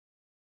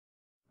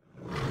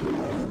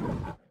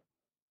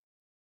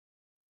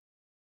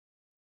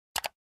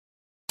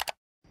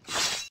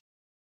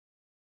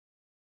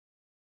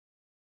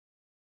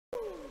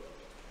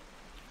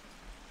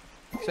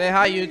Say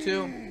hi,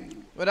 YouTube.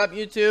 What up,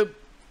 YouTube?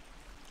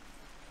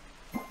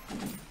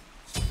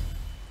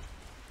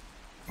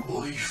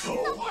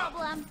 No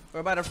problem.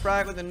 We're about to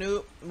frag with the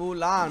new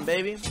Mulan,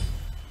 baby.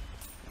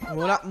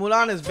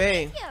 Mulan is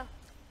bae. Yeah.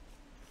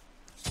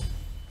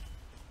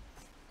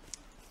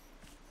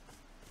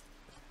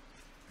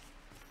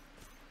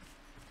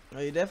 Oh,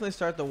 you definitely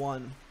start the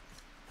 1.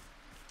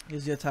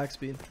 Gives you attack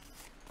speed.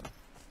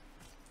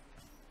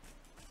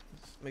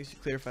 Makes you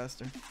clear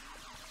faster.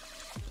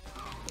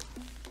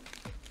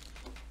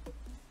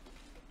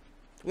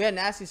 We had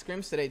nasty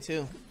scrims today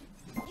too.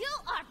 You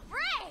are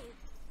brave.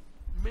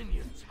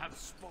 Minions have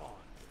spawned.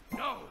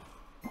 No,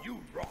 you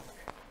rock.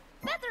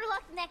 Better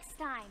luck next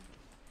time.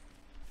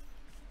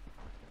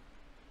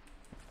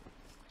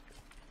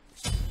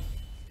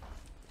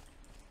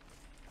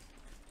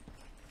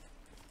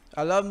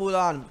 I love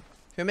Mulan.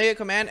 If you make a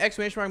command,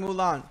 exclamation mark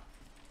Mulan.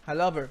 I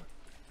love her.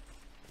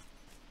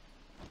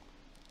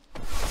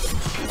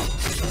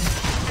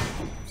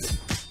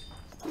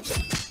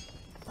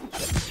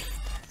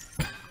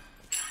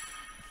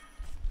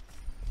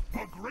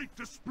 A great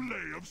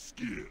display of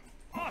skill.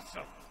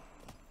 Awesome.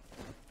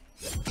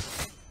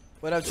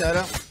 What up,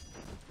 Cheddar?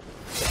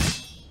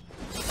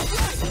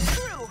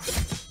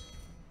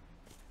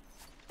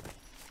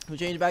 We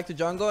changed back to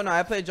jungle? No,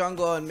 I play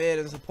jungle and mid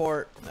and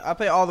support. I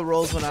play all the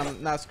roles when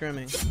I'm not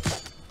scrimming.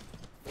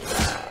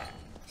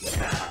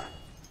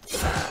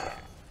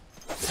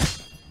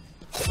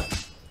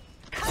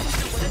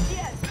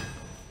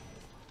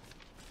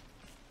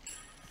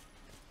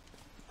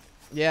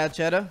 Yeah,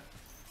 Cheddar.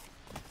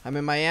 I'm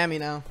in Miami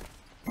now.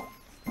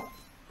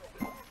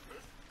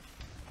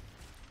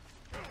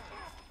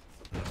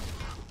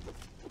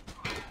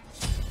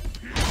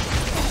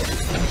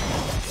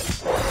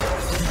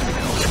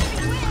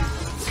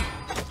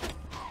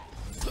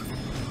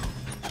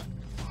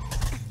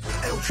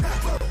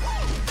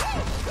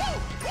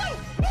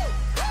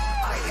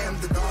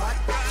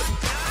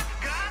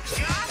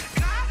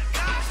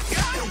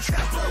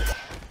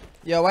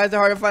 Yo, why is it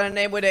hard to find a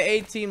name with an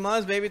 18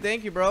 months, baby?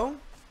 Thank you, bro.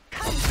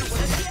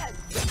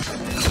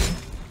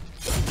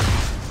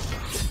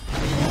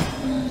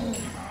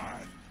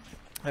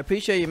 I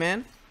appreciate you,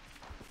 man.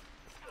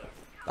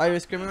 Are you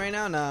scrimming right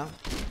now? Nah.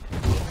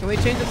 Can we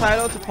change the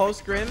title to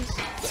post scrims?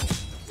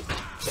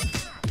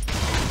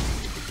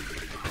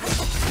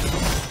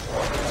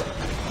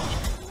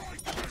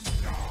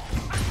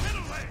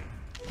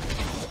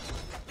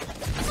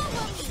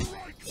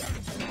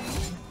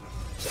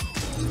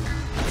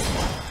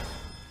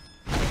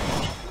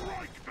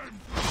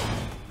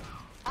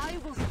 I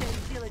will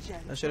stay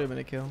diligent. That should have been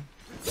a kill.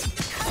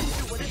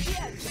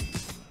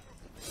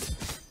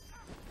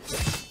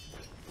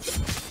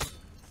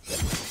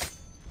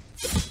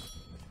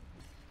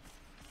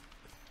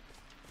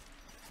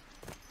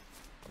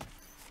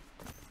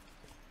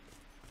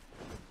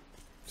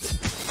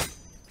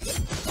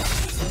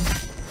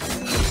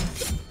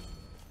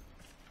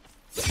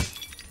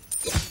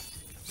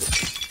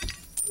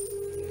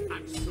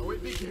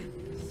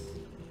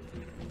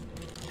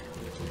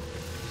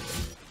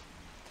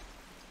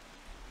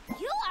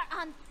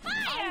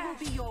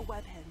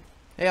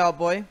 Hey, old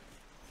boy.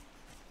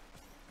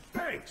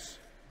 Thanks.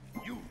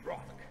 You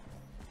rock.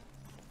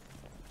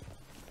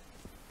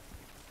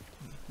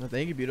 No,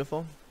 thank you,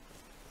 beautiful.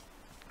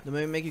 Let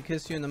me make you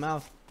kiss you in the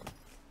mouth.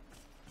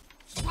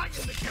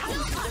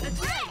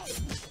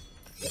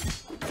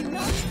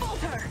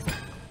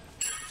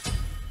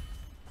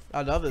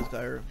 I love this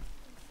guy.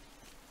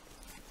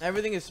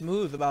 Everything is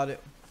smooth about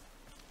it.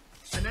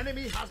 An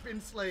enemy has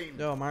been slain.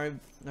 Yo, my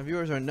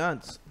viewers are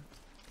nuts.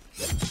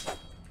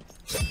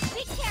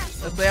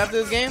 Let's play after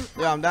this game?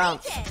 Yo, I'm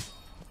down.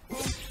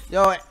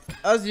 Yo,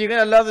 Ozzy, you're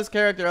gonna love this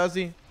character,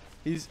 Ozzy.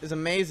 It's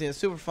amazing. It's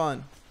super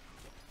fun.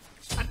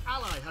 An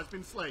ally has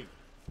been slain.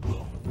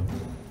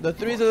 The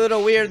 3's a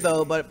little weird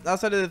though, but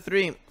outside of the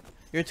 3,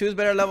 your 2's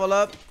better level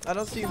up. I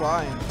don't see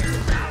why.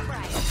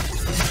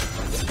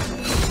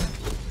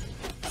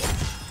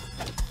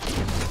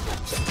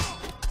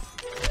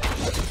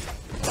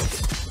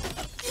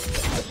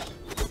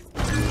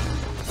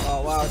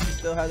 Oh wow, she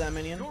still has that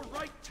minion. Your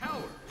right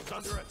tower is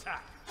under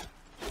attack.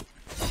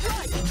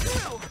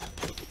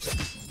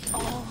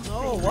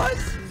 Oh, what?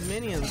 These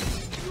minions.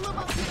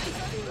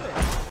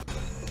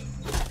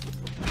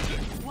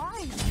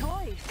 Wise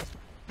choice.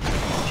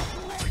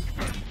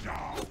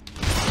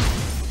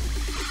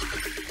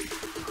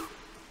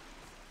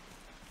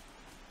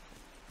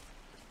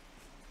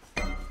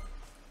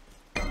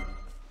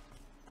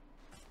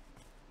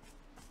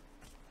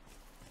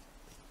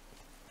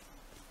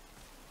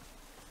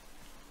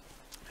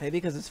 Maybe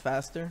because it's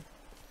faster.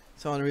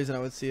 It's the only reason I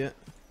would see it.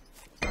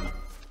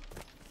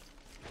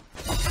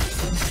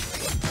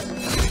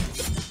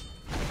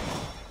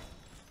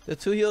 The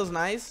 2 heals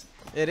nice.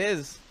 It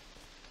is.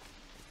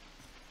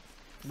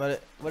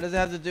 But what does it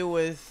have to do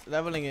with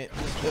leveling it?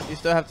 You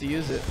still have to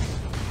use it.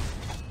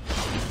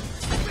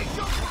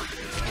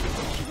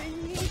 They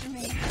need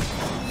me.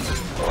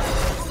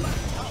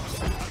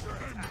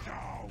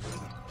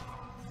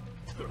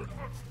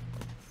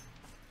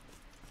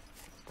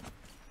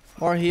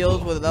 More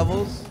heals with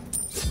levels.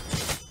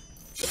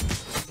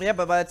 Yeah,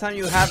 but by the time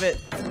you have it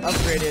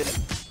upgraded,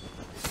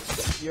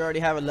 you already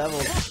have it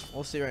leveled.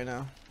 We'll see right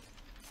now.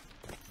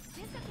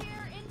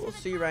 We'll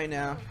see right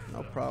now.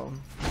 No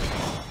problem.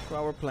 That's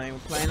why we're playing. We're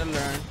playing to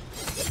learn.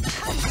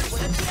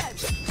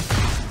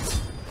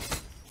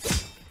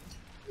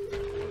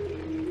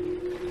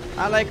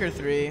 I like her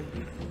 3.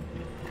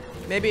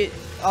 Maybe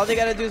all they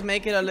gotta do is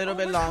make it a little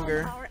bit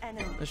longer,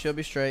 and she'll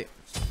be straight.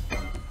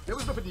 There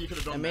was nothing you could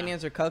have done. The there.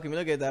 minions are cucking me.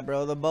 Look at that,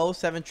 bro. The bow,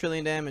 7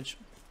 trillion damage.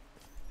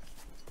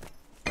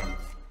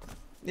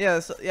 Yeah,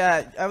 so,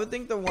 yeah. I would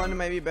think the 1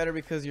 might be better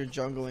because you're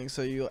jungling,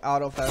 so you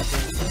auto faster.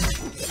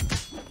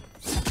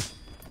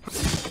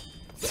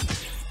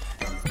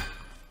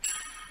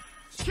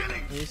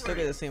 You still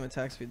get the same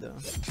attack speed though.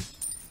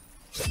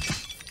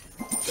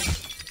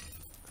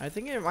 I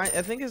think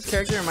his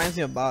character reminds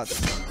me of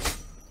bots.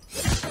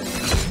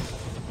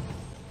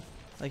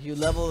 Like you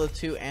level the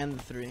 2 and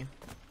the 3.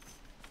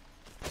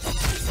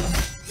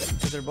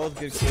 Because they're both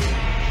good kills.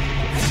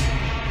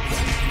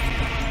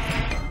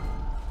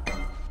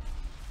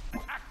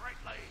 Attack right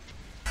lane.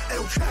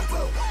 El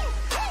Chapo.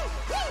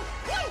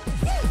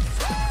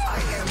 I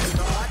am the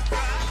God.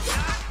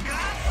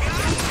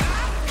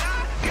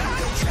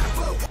 El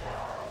Chapo.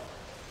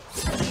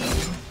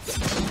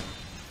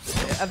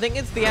 I think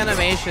it's the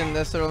animation.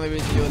 That's the only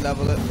reason you would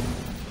level it.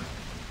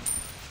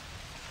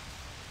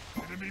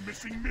 Enemy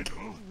missing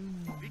middle.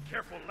 Be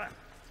careful left.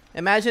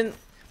 Imagine,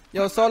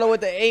 yo, Solo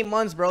with the 8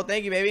 months, bro.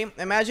 Thank you, baby.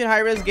 Imagine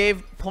Hi-Rez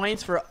gave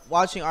points for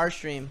watching our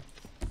stream.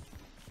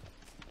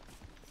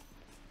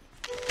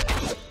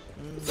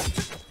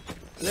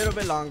 A little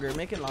bit longer.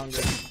 Make it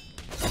longer.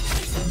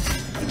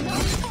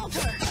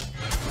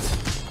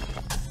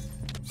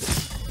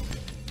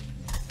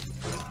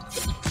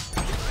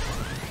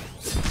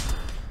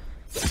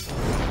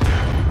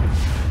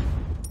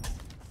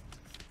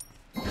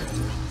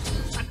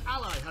 An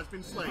ally has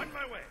been slain. On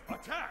my way.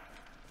 Attack.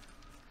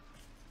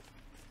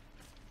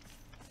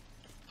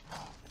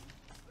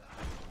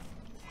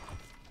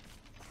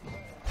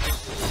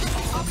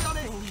 I'll be on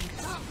it.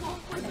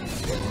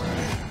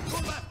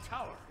 Your left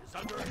tower is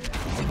under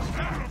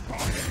attack.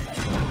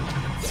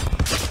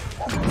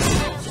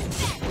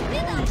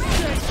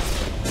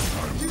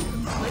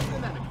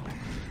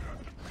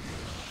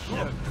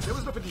 There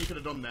was nothing you could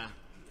have done there.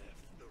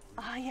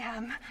 I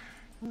am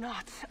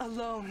not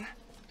alone.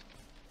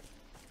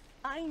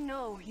 I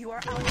know you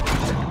are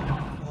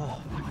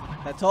out.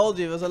 I told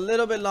you it was a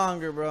little bit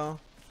longer, bro.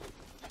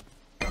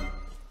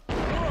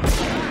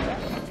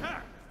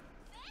 Attack.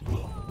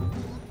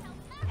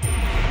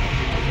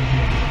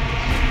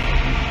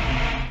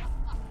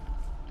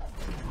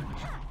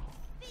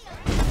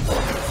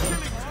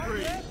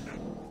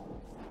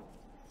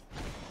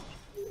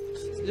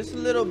 Just a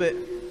little bit.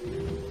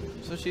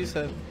 So she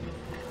said.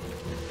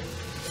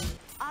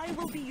 I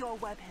will be your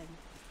weapon.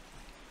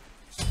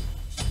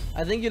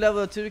 I think you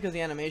level it 2 because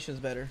the animation's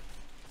better.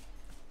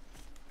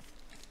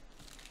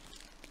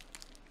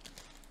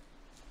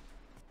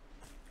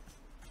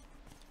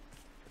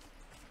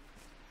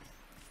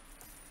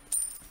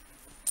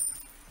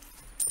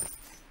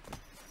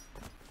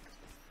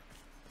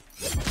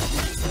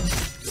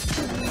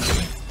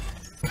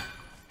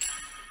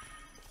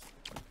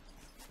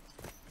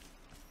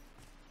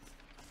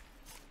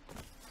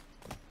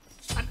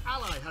 An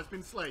ally has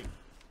been slain.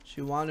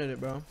 She wanted it,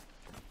 bro.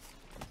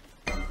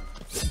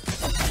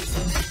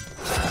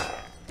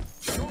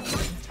 Your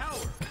right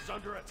tower is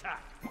under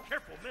attack.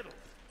 Careful middle.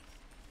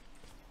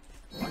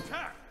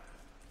 Attack.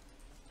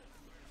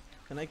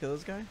 Can I kill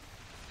this guy?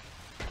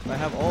 Do I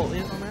have ult? He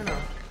has no mana.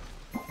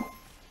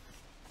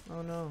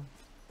 Oh no.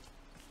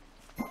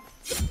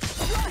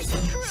 Strike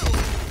true.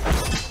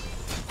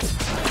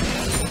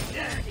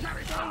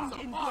 Bound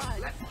In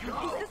blood.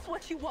 Is this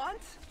what you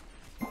want?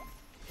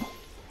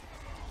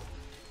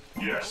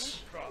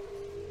 Yes.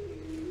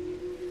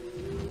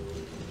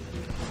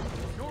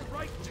 Your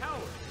right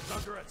tower is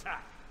under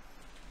attack.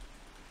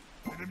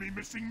 Enemy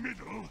missing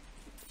middle.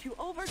 To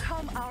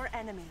overcome our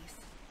enemies.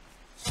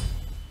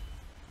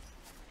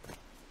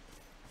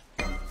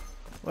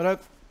 What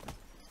up?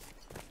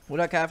 What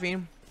up,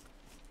 Caffeine?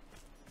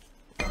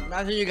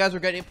 Imagine you guys were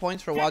getting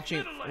points for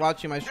watching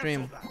my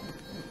stream.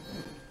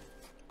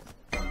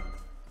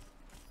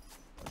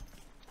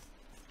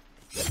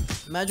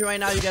 Imagine right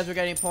now you guys were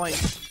getting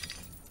points.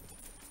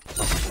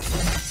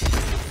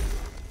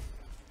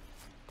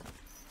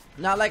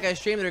 Not like I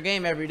stream their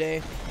game every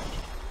day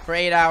for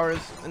 8 hours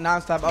and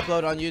non-stop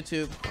upload on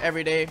YouTube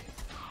every day.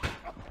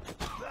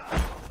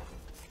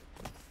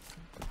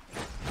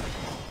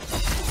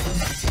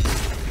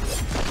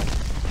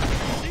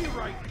 Be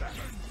right back.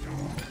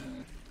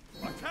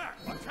 Attack!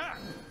 Attack!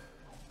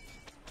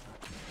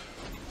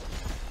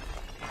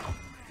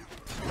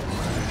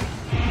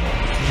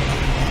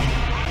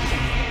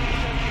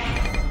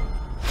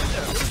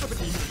 There was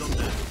nothing you could have done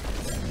there.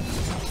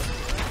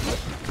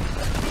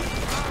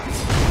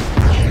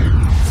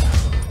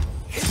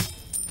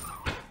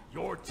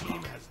 Your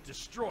team has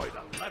destroyed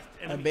a left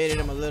I enemy. baited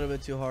him a little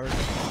bit too hard.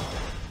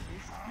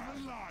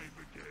 Alive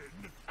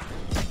again.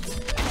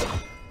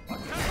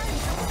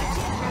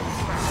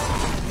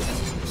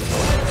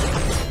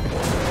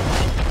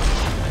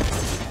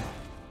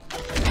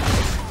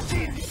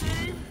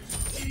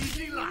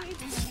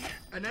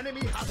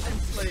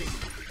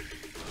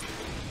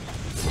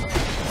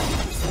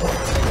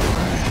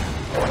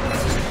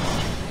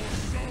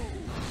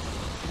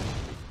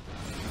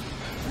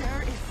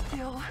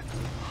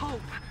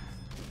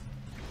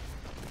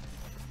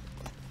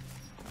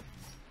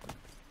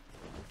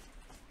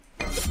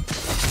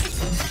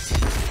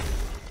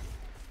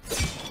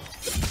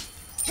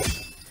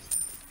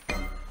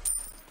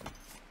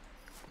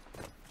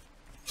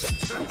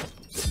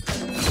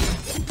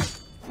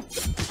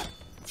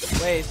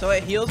 Wait, so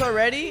it heals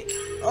already?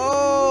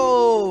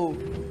 Oh,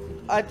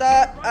 I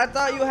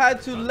thought you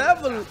had to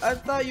level. I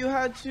thought you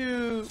had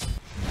to.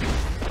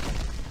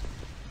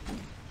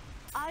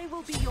 I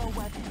will be your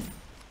weapon.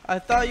 I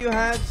thought you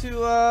had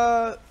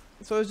to.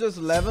 So it's just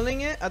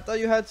leveling it. I thought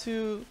you had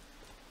to.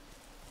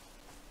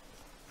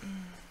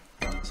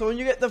 So when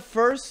you get the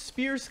first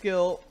spear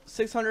skill,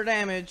 600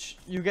 damage,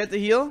 you get the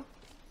heal.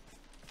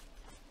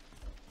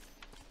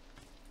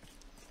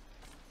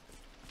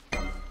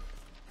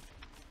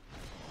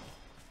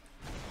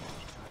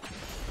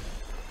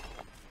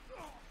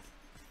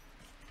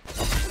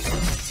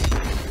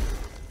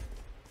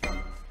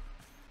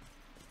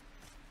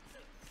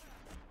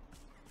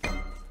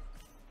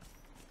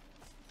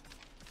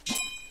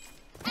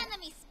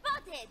 Enemy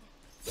spotted.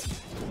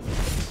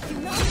 Do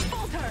not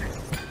falter.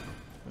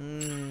 I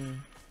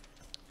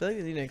feel like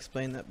you need to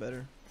explain that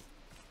better.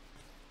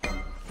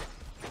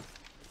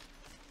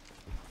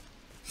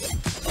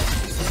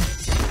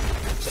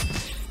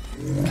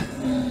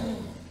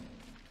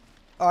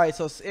 Alright,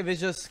 so if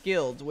it's just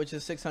skilled, which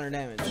is 600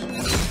 damage.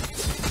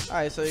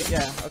 Alright, so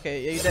yeah,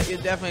 okay, yeah, you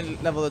definitely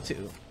level of 2.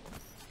 You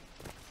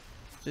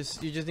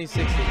just need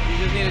 60. You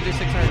just need to do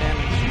 600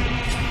 damage.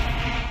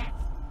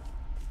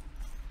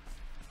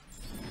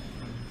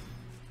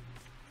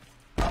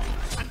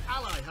 An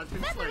ally has been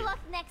Better slain. luck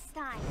next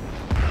time.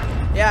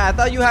 Yeah, I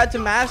thought you had to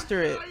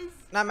master it.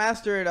 Not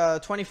master it,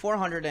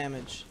 2400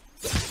 damage.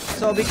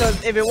 So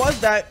because if it was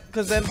that,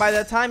 because then by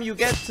the time you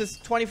get to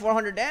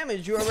 2400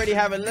 damage, you already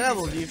have it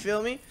leveled, you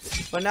feel me?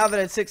 But now that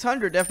it's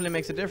 600, definitely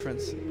makes a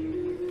difference.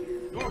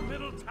 Your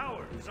middle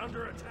tower is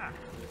under attack.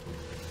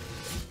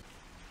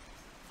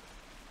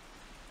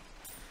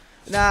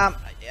 Nah,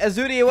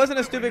 Azudi, it wasn't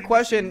a stupid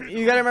question.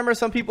 You gotta remember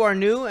some people are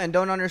new and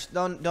don't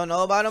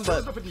know about him,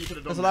 but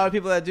there's a lot of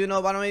people that do know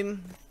about him.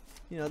 Even,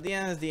 you know,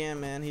 DM is DM,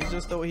 man. He's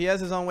just he has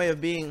his own way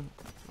of being.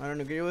 I don't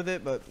agree with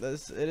it, but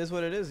it is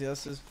what it is.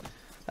 Yes,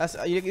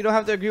 you don't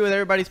have to agree with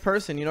everybody's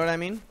person. You know what I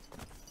mean?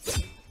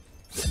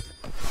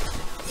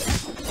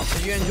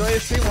 If you enjoy the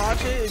stream,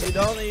 watch it. If you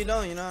don't, then you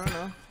don't. You know, I don't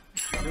know.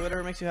 Do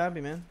whatever makes you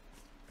happy, man.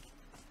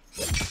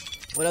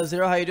 What up,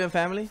 Zero? How you doing,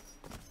 family?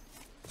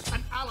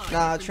 An ally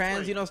Nah, has been trans.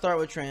 slain. You don't start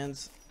with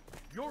trans.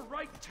 Your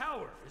right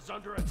tower is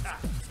under attack.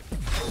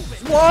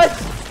 What?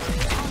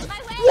 On my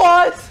way.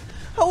 What?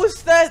 How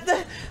is that?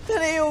 That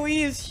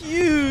AoE is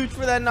huge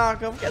for that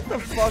knockup. Get the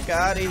fuck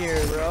out of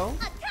here, bro.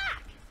 Attack.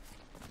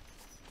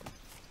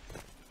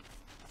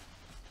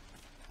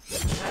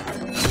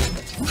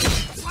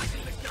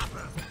 Lighten the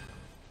gapper.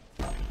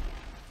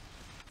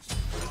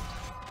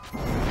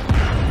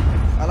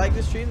 I like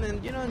this stream,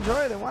 then you know,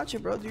 enjoy it and watch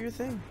it, bro. Do your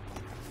thing.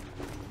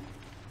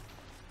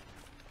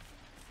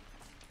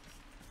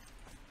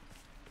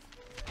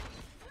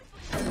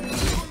 Your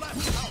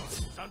left tower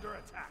is under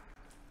attack.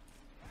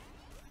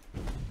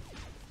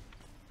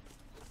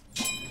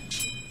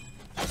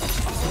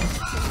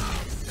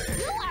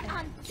 You are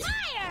on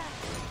fire.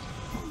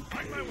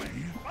 On my way.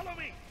 Follow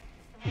me.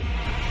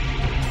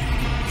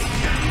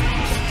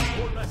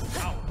 Your left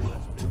tower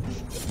has been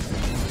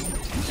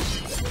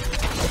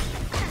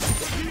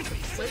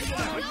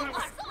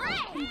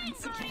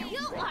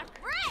You are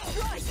brave.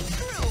 Right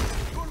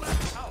through. Your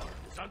left tower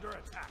is under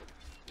attack.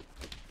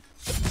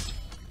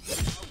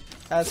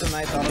 That's a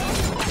nice auto.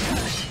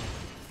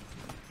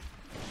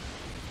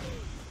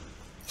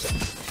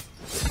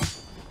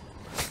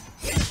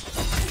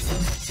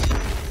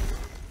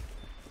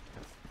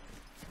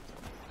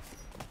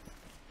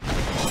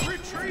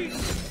 Retreat.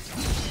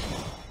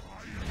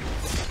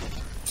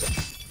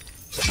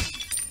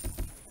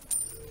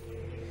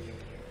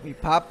 We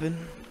popping.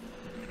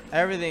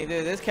 Everything,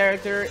 dude. This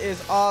character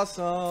is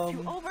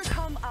awesome. To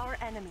overcome our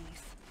enemies.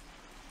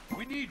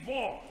 We need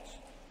walls.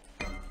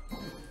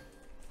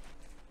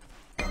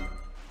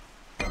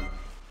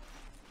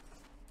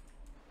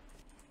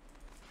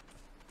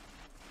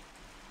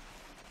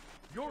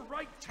 Your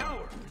right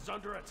tower is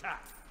under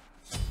attack.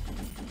 Be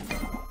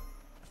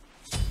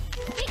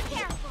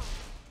careful.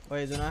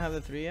 Wait, do not have the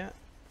 3 yet?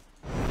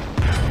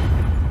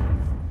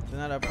 Do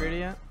not upgrade it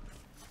yet?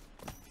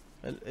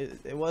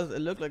 It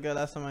looked like that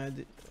last time I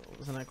did.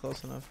 Wasn't that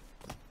close enough?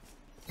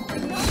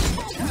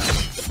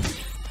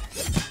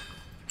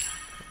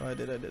 Oh, I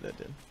did.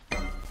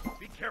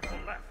 Be careful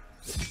left.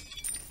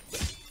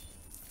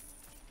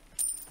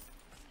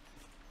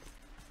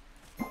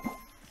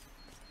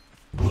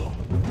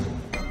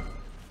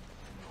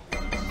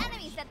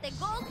 Enemies at the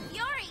Gold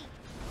Fury.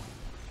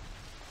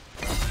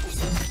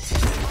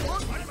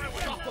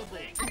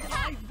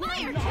 Attack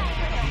fire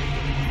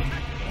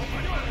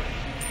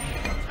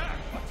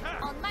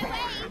Attack! On my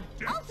way.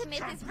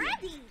 Ultimate is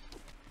ready.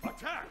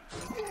 Attack!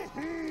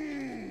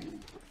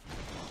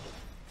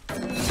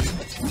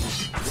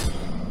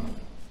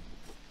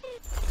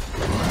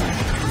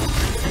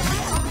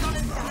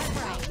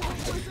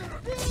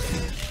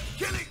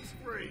 Killing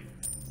spree.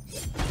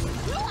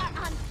 You are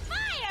on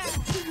fire.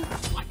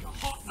 Like a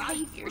hot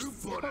knife Save through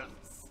butter.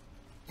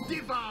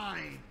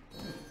 Divine.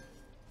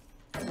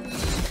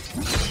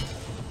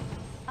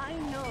 I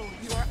know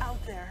you are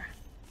out there.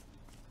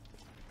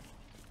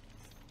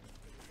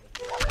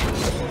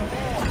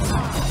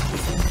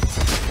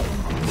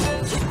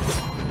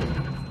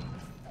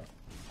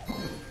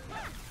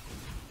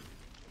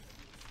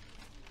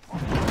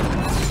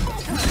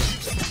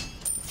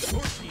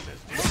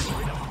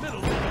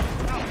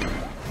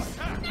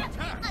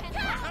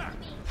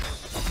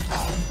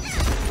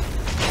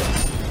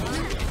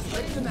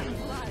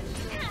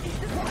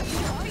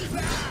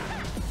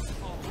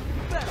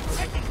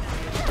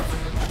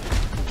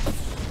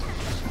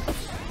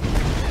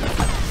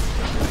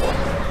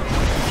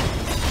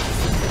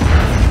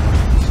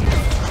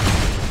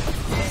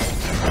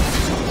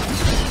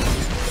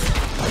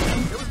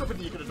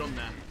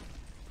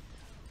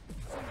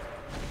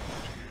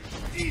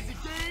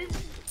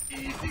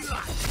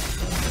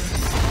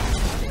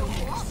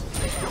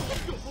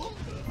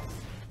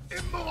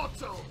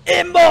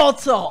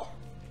 Immortal!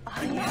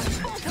 I am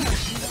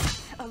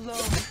falter.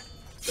 Alone.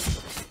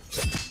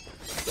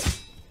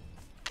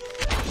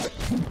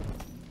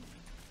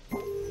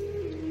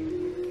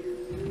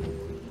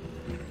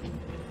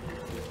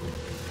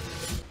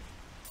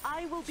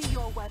 I will be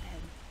your weapon.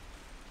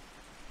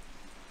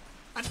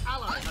 An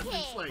ally has been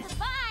Okay, slain.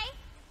 goodbye.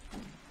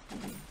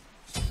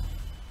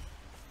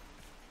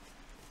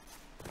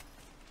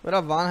 What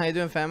up, Vaughn? How you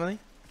doing, family?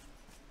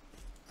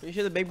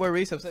 Appreciate the big boy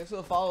resubs. Thanks for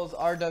the follows.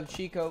 R-Dub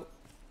Chico.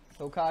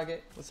 Hokage.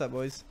 What's up,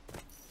 boys?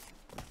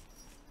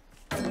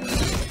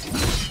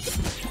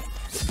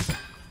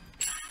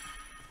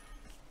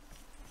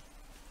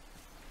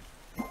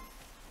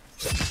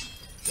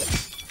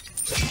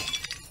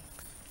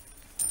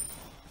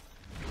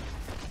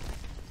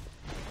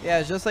 Yeah,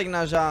 it's just like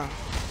Naja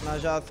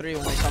 3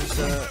 when it comes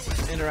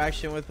to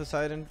interaction with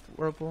Poseidon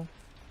Whirlpool.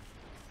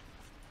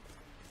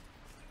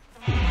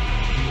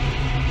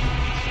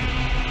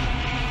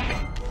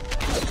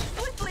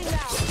 Swiftly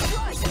now.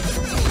 Right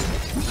through.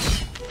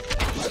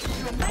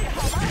 No matter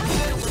how I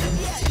handle it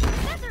yet.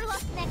 Better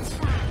luck next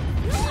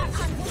time. You are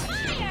on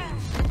fire.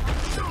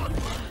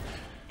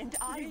 And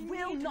I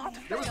will not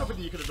There was fail.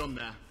 something you could have done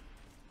there.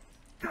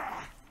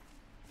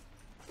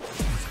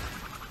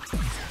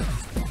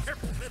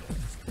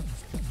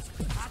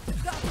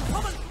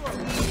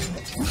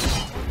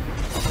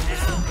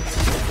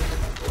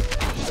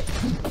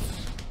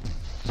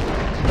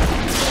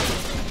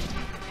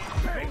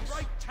 Your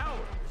right tower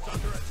is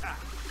under attack.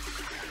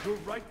 Your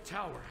right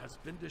tower has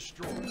been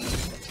destroyed.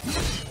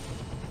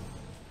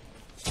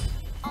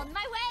 On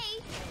my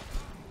way.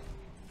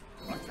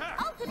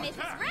 Attack! Ultimate is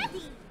Attack!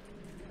 ready.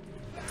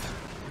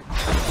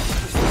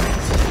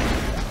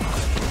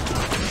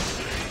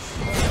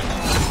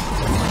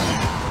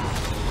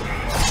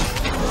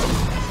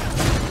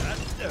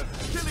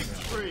 Killing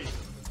spree.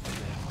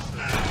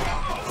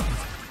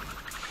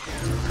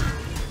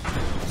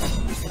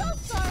 So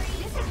sorry.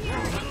 Disappear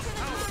into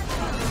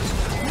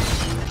the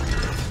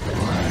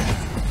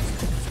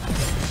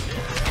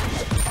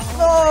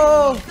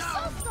Oh!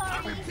 So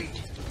sorry.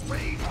 Repeat.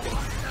 Raid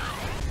one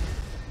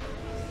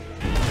down.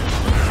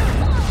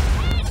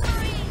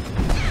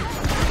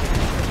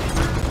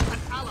 An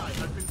ally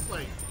has been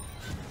slain.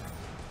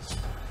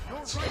 Your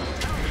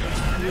right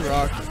tower You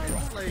rock. has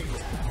been slain.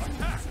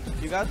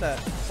 You got that.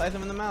 Slice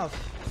him in the mouth.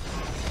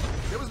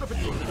 There was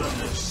nothing you could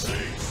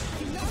have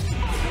done.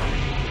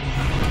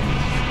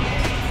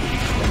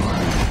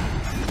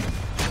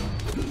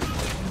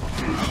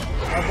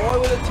 Our boy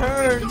with a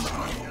turn.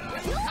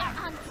 You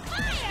are on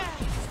fire.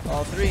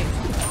 All three.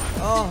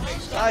 Oh,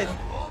 side.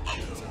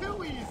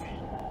 Too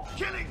easy.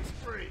 Killing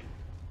spree.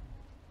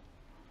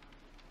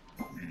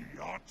 We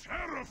are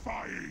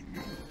terrifying!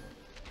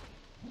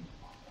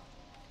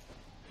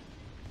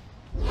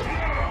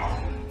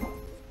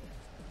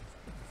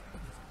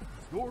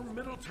 Your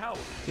middle tower.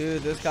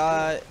 Dude, this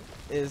guy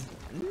is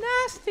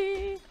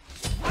nasty.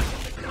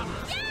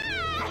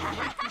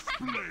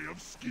 Display of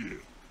skill.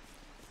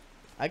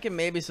 I can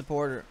maybe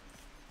support her.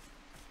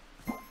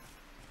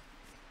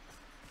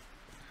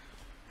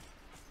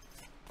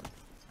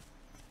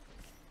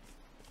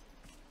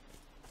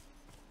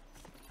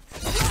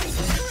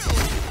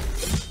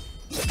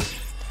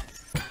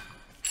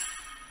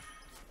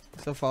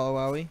 So follow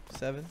Wowie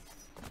 7.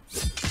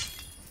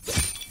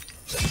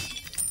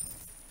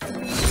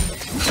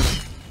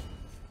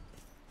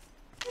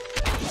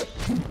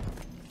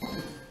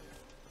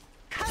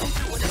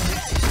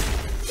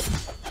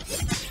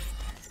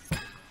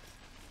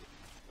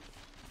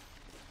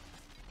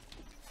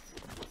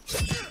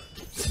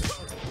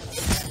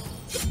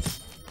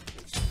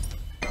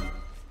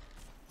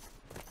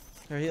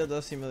 Her heal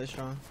does seem really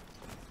strong.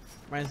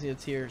 Reminds me of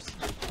Tears.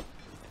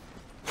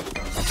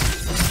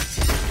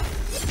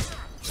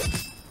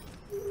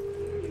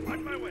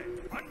 On my way!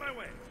 On my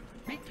way!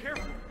 Be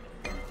careful!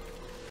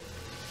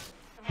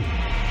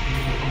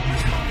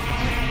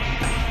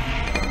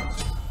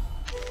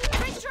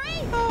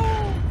 Retreat.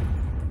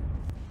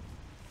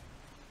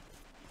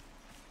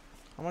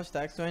 How much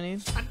stacks do I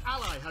need? An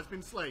ally has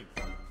been slain.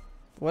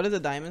 What does the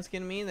diamond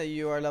skin mean? That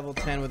you are level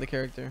 10 with the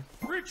character.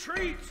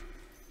 Retreat!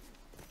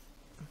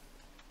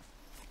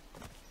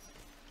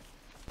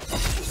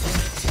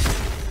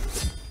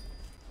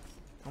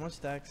 How much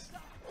stacks?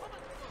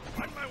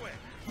 On my way!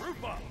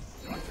 Group up!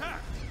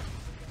 Attack!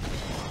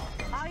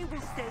 I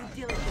will stay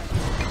diligent.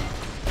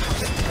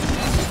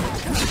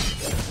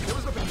 There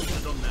was nothing you could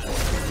have done there.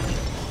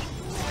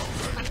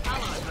 An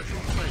ally has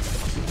been slain.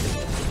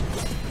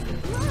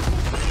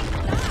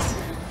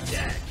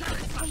 Yeah,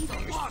 carry such the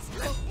boss.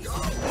 Let's go.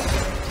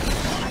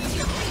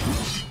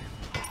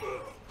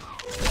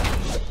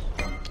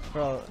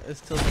 Bro, it's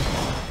still.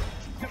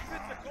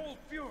 Defend the Gold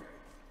Fury!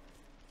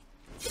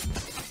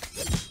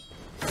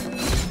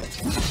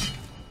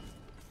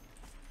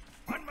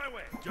 On my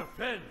way!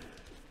 Defend!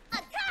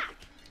 Attack.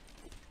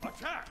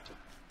 Attack!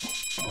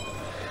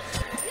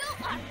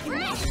 You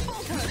are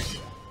fresh.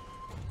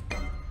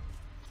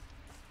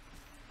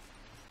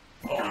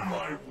 On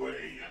my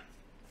way!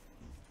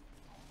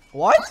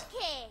 What?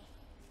 Okay.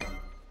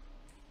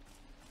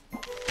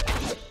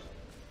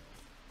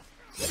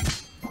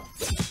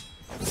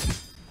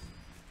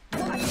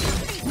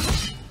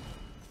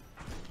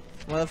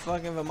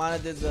 Motherfucking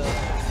Vamana did the.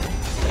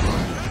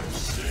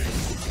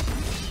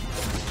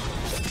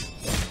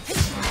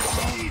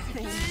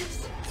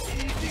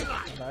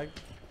 Back.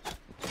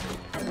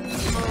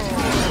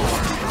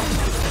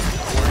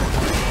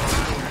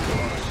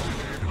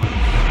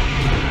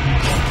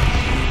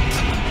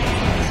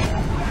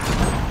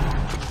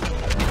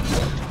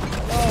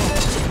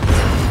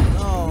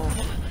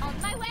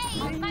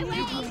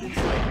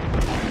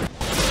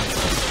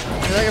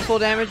 Is like a full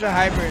damage or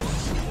hybrid?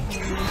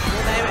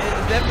 Full damage,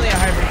 it's definitely a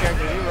hybrid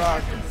character. You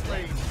rock.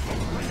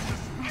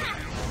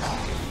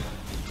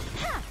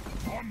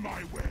 On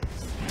my way.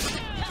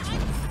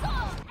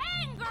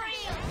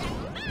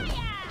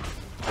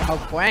 Oh,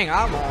 Quang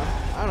Ama.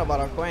 I don't know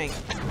about a Quang.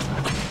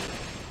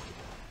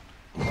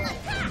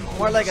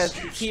 More like a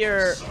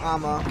tier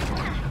Ama.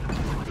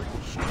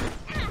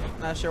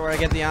 Not sure where I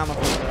get the Ama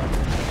from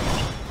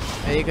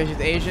though. Maybe because she's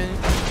Asian.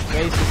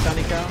 Raised to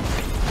Sunny Cow.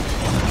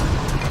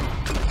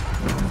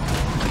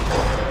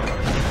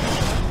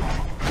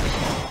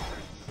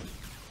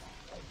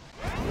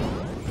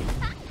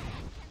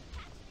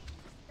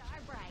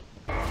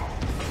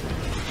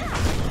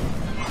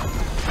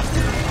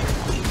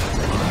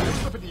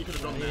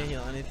 I didn't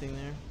heal anything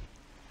there.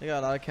 They got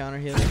a lot of counter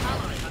healing.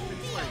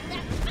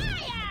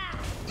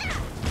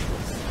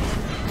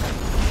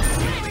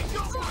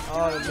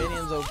 Oh, the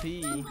minion's OP.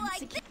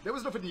 There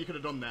was nothing you could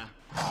have done there.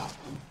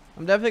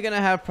 I'm definitely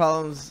gonna have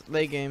problems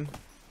late game.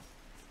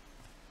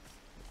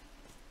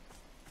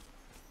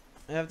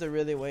 I have to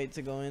really wait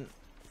to go in.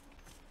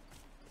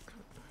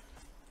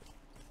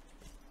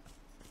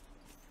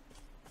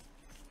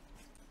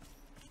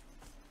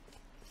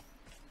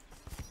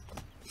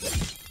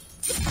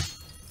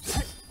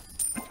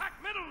 Attack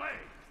middle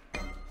lane.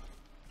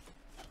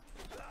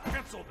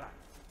 Cancel that.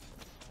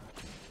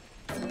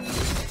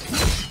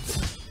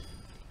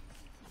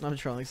 I'm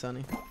trolling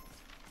Sunny.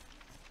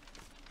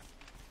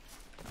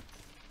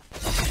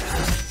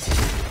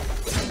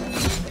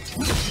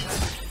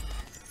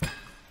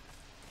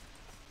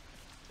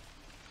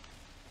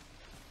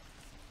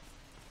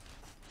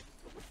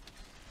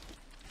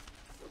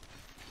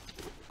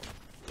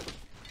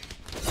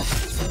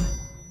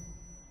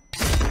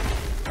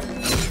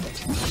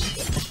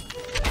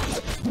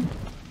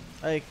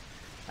 Like,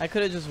 I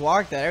could have just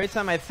walked that. Every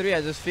time I 3,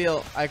 I just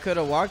feel I could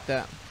have walked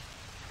that.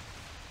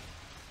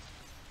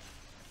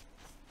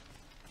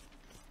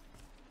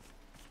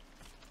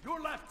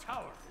 Your left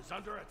tower is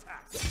under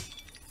attack.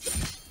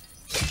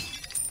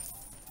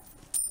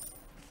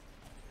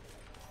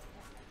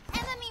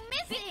 Enemy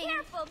missing. Be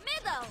careful,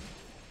 middle.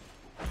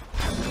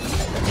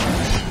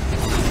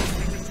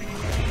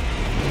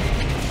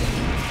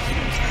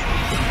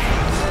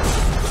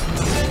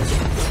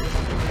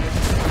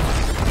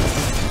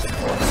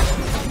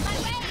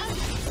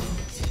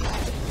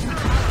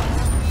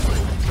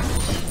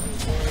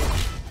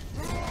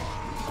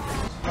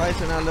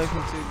 Fights are not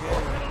looking too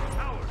good.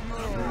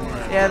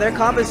 Yeah, their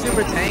comp is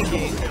super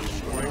tanky.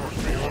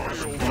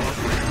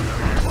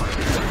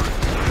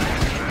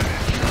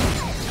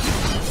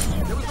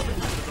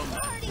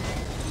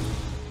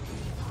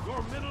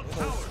 Your middle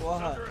tower is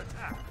under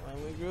attack. Why are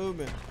we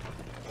grooving?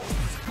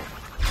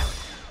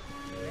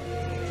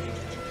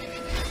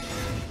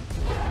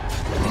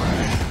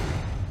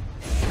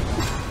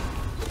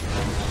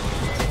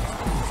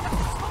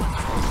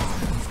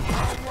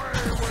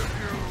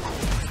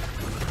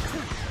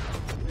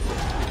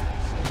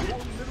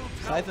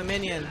 Scythe a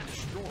minion.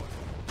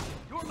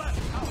 Your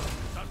left tower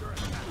is under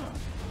attack.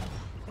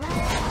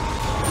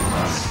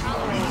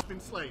 Has been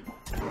slain.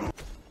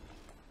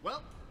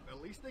 Well,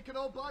 at least they can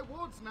all buy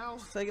wards now.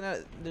 It's like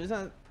there's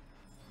not.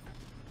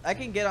 I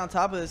can get on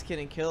top of this kid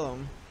and kill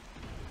him.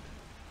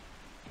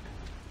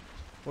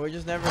 But we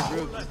just never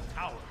group. Left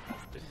tower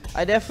has been destroyed.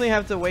 I definitely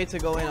have to wait to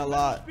go in a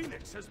lot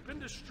Phoenix has been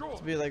destroyed.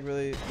 to be like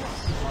really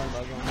smart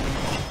about going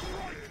in.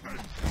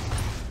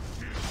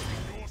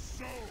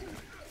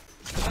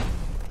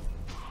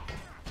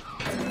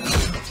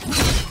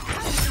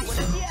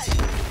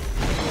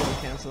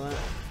 Cancel that.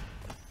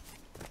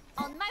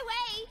 On my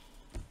way.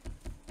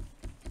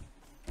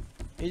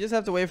 You just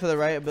have to wait for the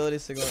right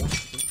abilities to go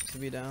to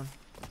be down.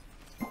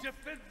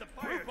 Defend the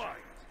fire.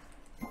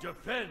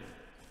 Defend.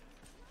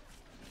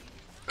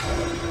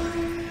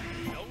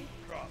 No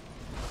problem.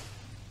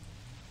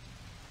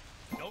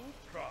 No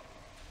problem.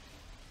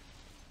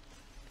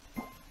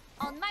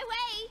 On my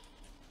way.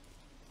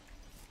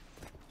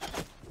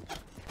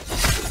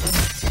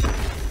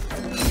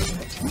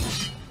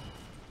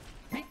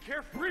 Be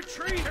careful.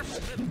 Retreat.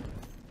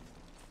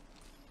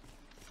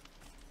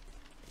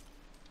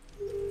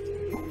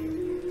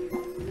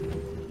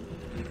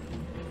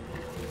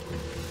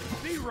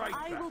 Be right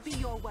back. I will be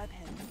your weapon.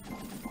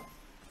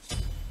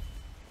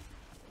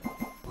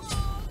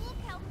 Oh, look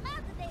how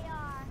mad they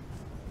are.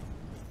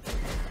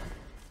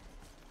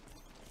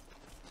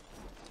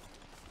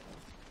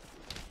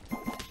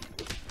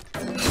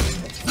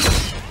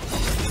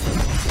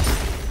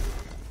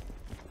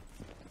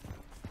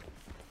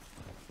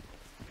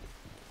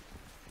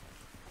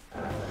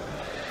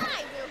 My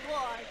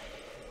reward.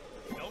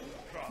 No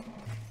problem.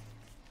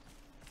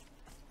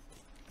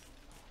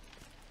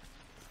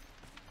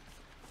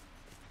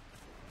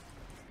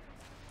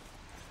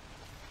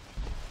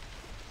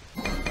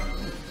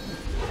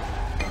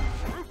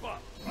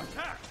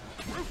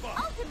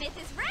 Smith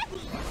is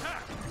ready.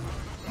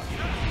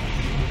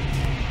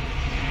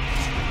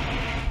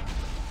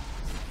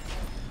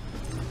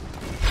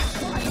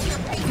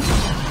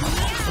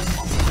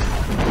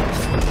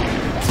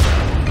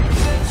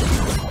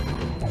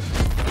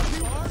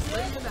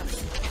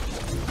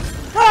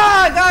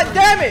 Ah, god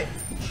damn it!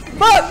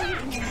 Fuck!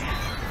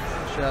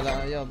 Shut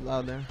up, yelled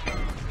loud there.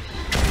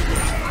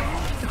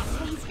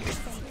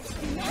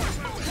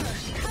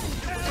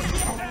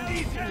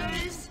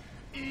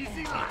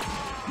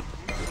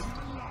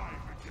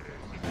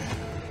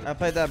 I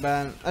played that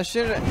bad. I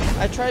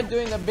tried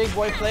doing the big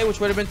boy play, which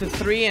would have been to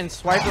 3 and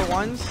swiper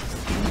ones.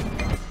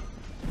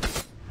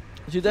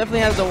 You definitely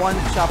have the one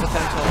shot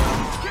potential.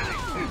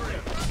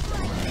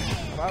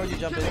 Why would you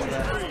jump into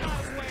that?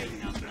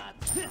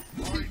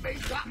 He made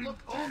that look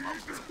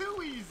almost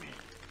too easy.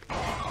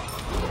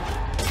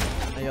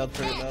 I yelled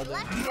pretty loud there.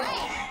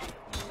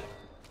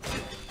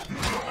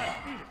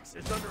 Phoenix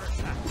is under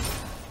attack.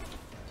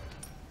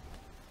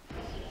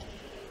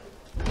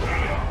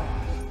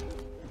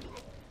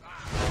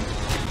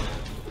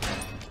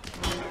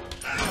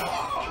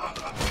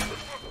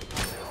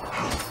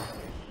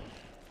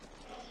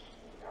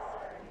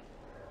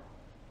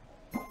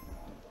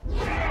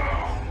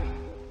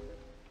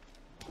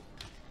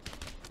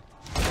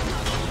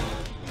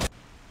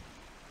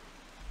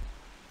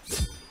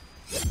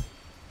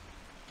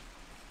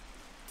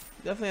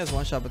 Definitely has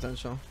one shot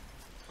potential.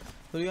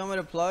 Who do you want me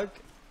to plug?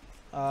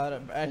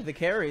 The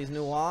carries,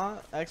 Noir,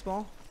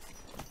 X-Ball.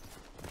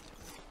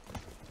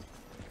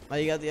 Oh,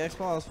 you got the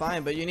X-Ball? That's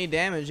fine, but you need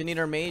damage. You need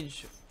our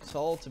mage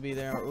soul to be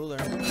there, or Uller.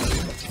 Can't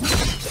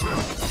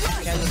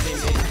just be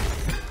me.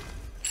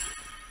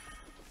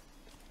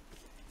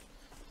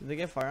 Did they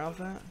get fire off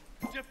that?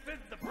 Defend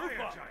the fire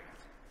giant.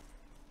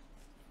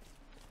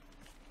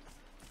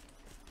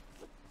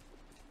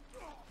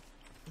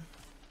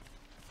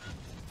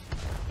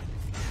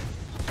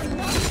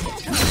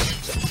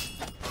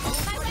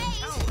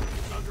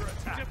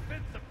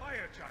 Defend the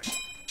fire giant.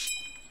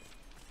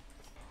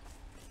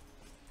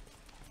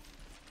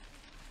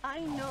 I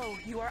know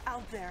you are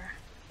out there.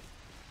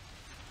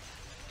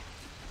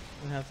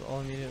 We have to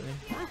all immediately.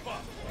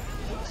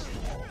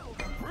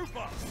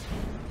 Rufus.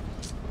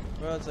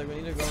 Bro, it's like we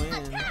need to go in.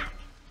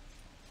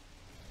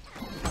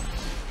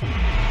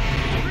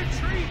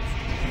 Retreat.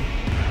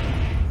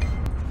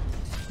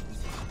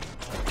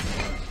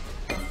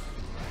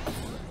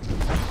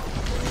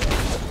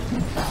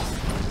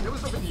 There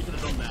was something you could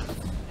have done there.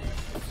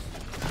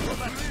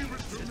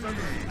 Is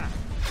under attack.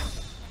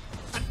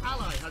 An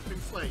ally has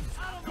been slain.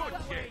 Good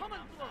game.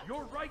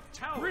 Your right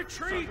tower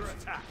retreat. Is under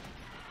attack.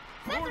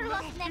 Better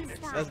luck next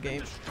time. That's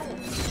game.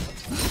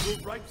 Your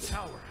right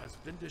tower has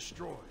been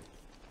destroyed.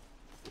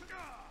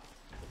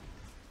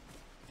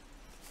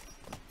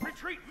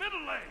 Retreat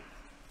middle lane.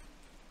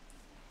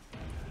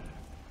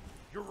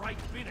 Your right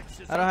Phoenix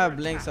is I don't have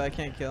under blink, so attack. I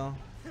can't kill.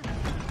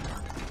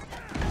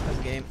 That's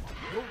game.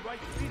 Your right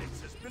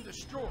Phoenix has been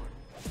destroyed.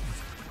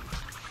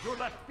 Your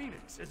left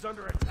Phoenix is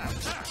under attack.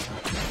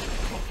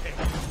 Okay.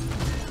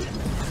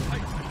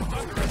 Titan is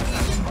under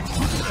attack.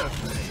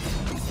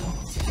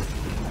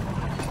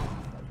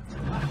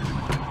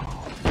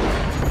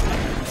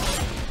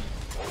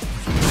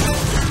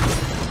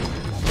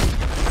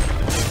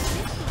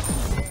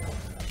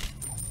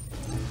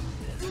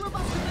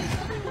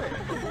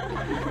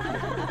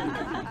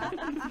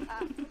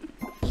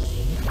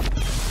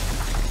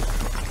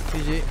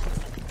 GG.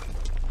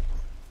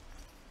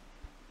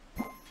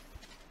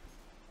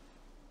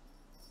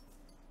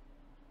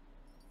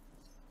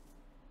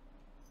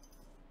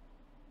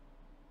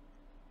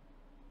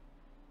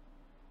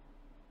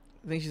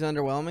 I think she's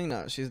underwhelming.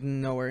 No, she's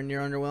nowhere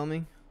near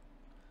underwhelming.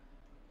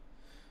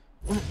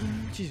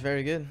 She's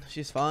very good.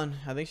 She's fun.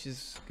 I think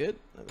she's good.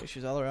 I think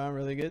she's all around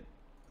really good.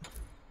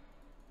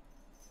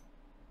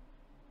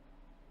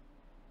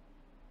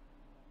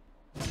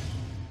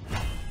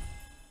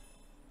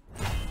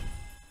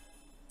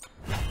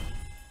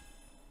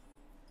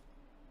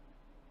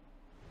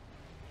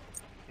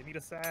 Give me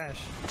the sash.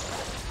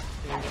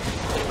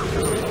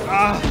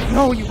 Ah,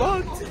 no, you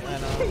bugged. I know.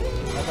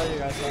 I thought you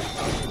guys saw.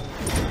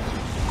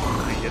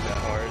 I hit that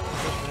hard.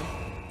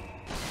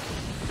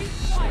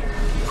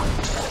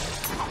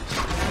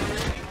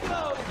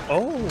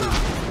 Oh.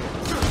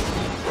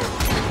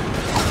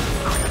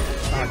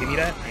 Ah, give me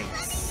that.